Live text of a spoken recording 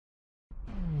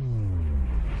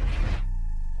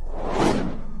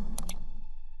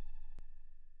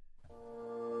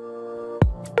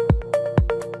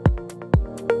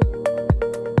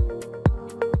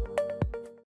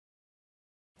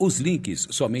Os links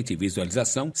somente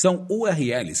visualização são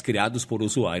URLs criados por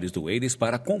usuários do Eles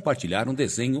para compartilhar um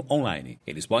desenho online.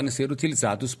 Eles podem ser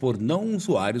utilizados por não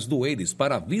usuários do Eles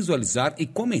para visualizar e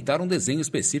comentar um desenho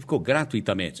específico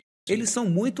gratuitamente. Eles são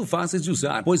muito fáceis de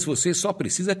usar, pois você só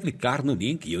precisa clicar no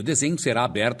link e o desenho será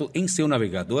aberto em seu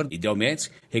navegador.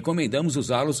 Idealmente, recomendamos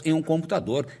usá-los em um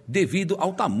computador devido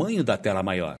ao tamanho da tela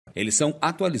maior. Eles são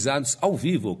atualizados ao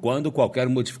vivo quando qualquer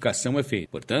modificação é feita.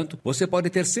 Portanto, você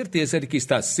pode ter certeza de que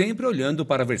está sempre olhando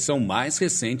para a versão mais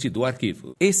recente do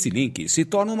arquivo. Esse link se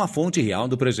torna uma fonte real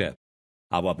do projeto.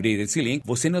 Ao abrir esse link,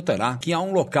 você notará que há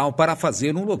um local para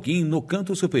fazer um login no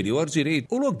canto superior direito.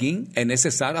 O login é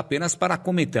necessário apenas para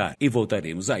comentar e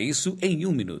voltaremos a isso em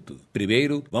um minuto.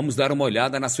 Primeiro, vamos dar uma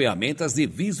olhada nas ferramentas de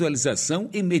visualização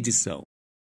e medição.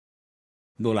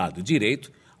 No lado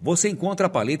direito, você encontra a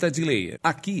paleta de layer.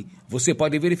 Aqui, você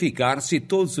pode verificar se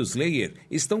todos os layers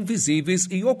estão visíveis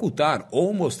e ocultar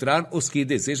ou mostrar os que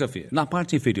deseja ver. Na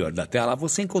parte inferior da tela,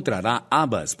 você encontrará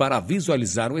abas para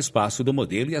visualizar o espaço do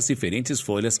modelo e as diferentes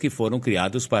folhas que foram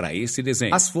criados para esse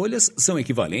desenho. As folhas são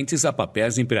equivalentes a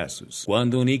papéis impressos.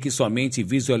 Quando o link somente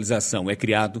visualização é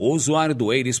criado, o usuário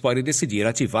do Eles pode decidir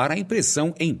ativar a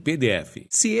impressão em PDF.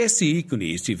 Se esse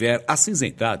ícone estiver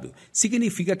acinzentado,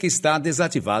 significa que está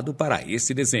desativado para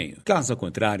esse desenho. Caso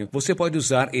contrário, você pode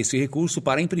usar esse recurso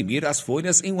para imprimir as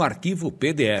folhas em um arquivo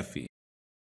PDF.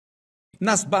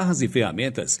 Nas barras de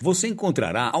ferramentas, você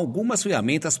encontrará algumas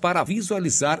ferramentas para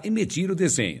visualizar e medir o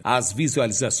desenho. As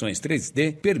visualizações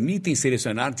 3D permitem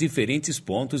selecionar diferentes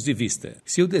pontos de vista.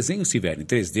 Se o desenho estiver em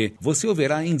 3D, você o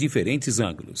verá em diferentes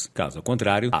ângulos. Caso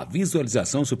contrário, a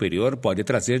visualização superior pode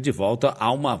trazer de volta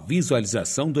a uma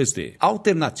visualização 2D.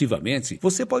 Alternativamente,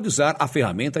 você pode usar a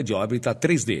ferramenta de órbita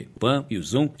 3D. O pan e o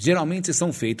zoom geralmente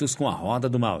são feitos com a roda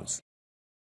do mouse.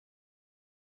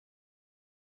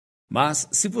 Mas,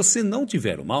 se você não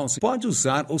tiver o mouse, pode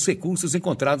usar os recursos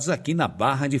encontrados aqui na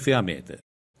barra de ferramenta.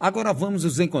 Agora vamos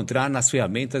nos encontrar nas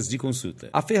ferramentas de consulta.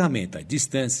 A ferramenta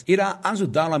Distance irá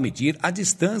ajudá-lo a medir a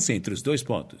distância entre os dois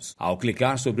pontos. Ao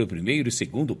clicar sobre o primeiro e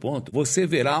segundo ponto, você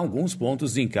verá alguns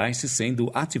pontos de encaixe sendo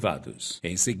ativados.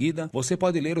 Em seguida, você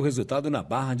pode ler o resultado na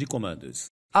barra de comandos.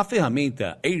 A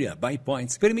ferramenta Area by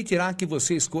Points permitirá que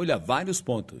você escolha vários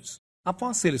pontos.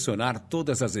 Após selecionar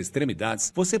todas as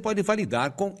extremidades, você pode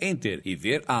validar com Enter e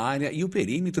ver a área e o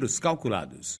perímetros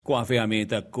calculados. Com a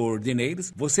ferramenta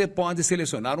Coordinates, você pode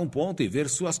selecionar um ponto e ver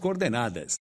suas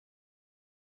coordenadas.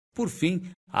 Por fim,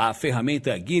 a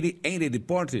ferramenta Get Ended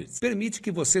Portraits permite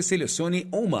que você selecione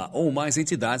uma ou mais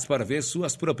entidades para ver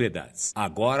suas propriedades.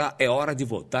 Agora é hora de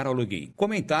voltar ao login.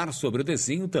 Comentar sobre o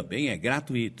desenho também é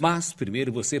gratuito, mas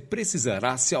primeiro você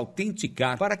precisará se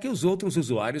autenticar para que os outros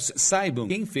usuários saibam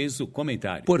quem fez o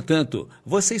comentário. Portanto,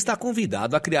 você está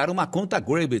convidado a criar uma conta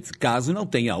Gratuit caso não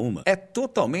tenha uma. É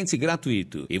totalmente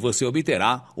gratuito e você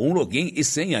obterá um login e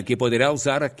senha que poderá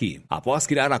usar aqui. Após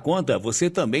criar a conta, você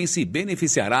também se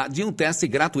beneficiará de um teste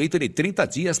gratuito de 30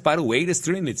 dias para o Eles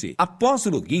Trinity. Após o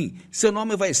login, seu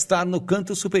nome vai estar no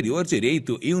canto superior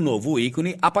direito e um novo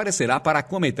ícone aparecerá para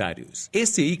comentários.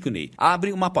 Esse ícone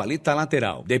abre uma paleta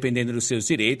lateral. Dependendo dos seus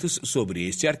direitos sobre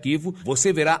este arquivo,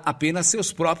 você verá apenas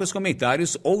seus próprios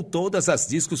comentários ou todas as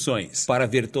discussões. Para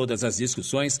ver todas as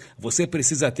discussões, você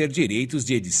precisa ter direitos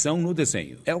de edição no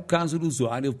desenho. É o caso do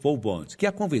usuário Paul Bond, que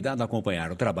é convidado a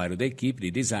acompanhar o trabalho da equipe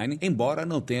de design, embora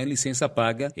não tenha licença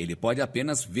paga, ele pode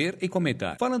apenas ver e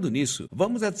comentar. Falando nisso,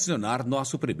 vamos adicionar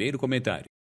nosso primeiro comentário.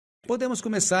 Podemos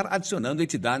começar adicionando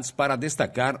entidades para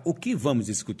destacar o que vamos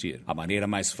discutir. A maneira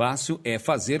mais fácil é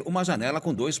fazer uma janela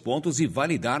com 2 pontos e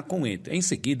validar com Enter. Em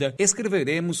seguida,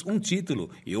 escreveremos um título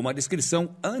e uma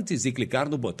descrição antes de clicar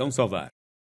no botão salvar.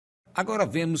 Agora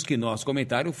vemos que nosso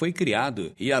comentário foi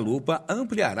criado e a lupa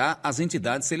ampliará as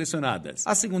entidades selecionadas.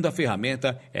 A segunda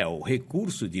ferramenta é o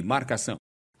recurso de marcação.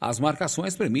 As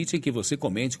marcações permitem que você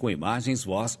comente com imagens,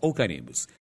 voz ou carimbos.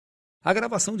 A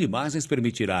gravação de imagens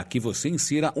permitirá que você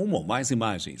insira uma ou mais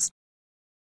imagens.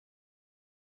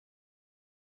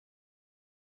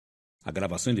 A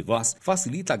gravação de voz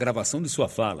facilita a gravação de sua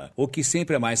fala, o que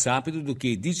sempre é mais rápido do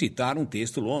que digitar um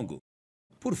texto longo.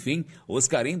 Por fim, os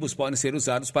carimbos podem ser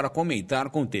usados para comentar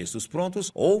com textos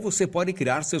prontos ou você pode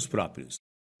criar seus próprios.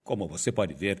 Como você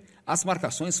pode ver, as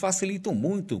marcações facilitam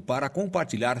muito para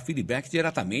compartilhar feedback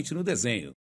diretamente no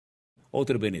desenho.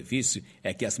 Outro benefício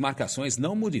é que as marcações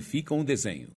não modificam o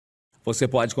desenho. Você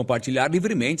pode compartilhar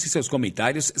livremente seus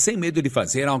comentários sem medo de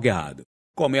fazer algo errado.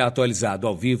 Como é atualizado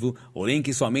ao vivo, o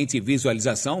link somente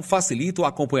visualização facilita o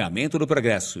acompanhamento do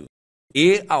progresso.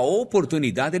 e a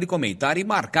oportunidade de comentar e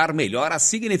marcar melhor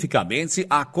significativamente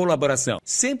a colaboração.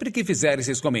 Sempre que fizer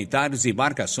esses comentários e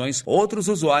marcações, outros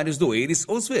usuários do Eles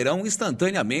os verão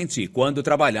instantaneamente quando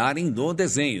trabalharem no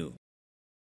desenho.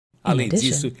 Além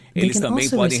disso, eles também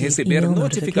podem receber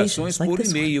notificações por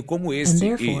e-mail como este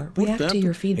e,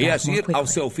 portanto, reagir ao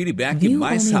seu feedback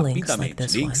mais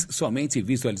rapidamente. Links somente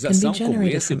visualização como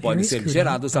esse podem ser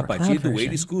gerados a partir do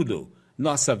Eles CAD.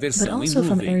 Nossa versão em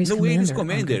nuvem, no Eles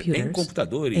Commander em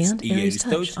computadores e Eles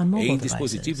Touch em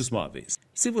dispositivos móveis.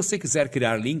 Se você quiser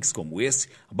criar links como esse,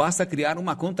 basta criar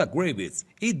uma conta Gratuitos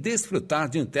e desfrutar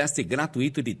de um teste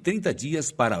gratuito de 30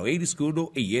 dias para o Eles CAD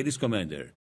e Eles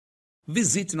Commander.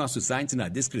 Visite nosso site na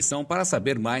descrição para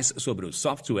saber mais sobre o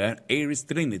software ARES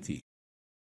Trinity.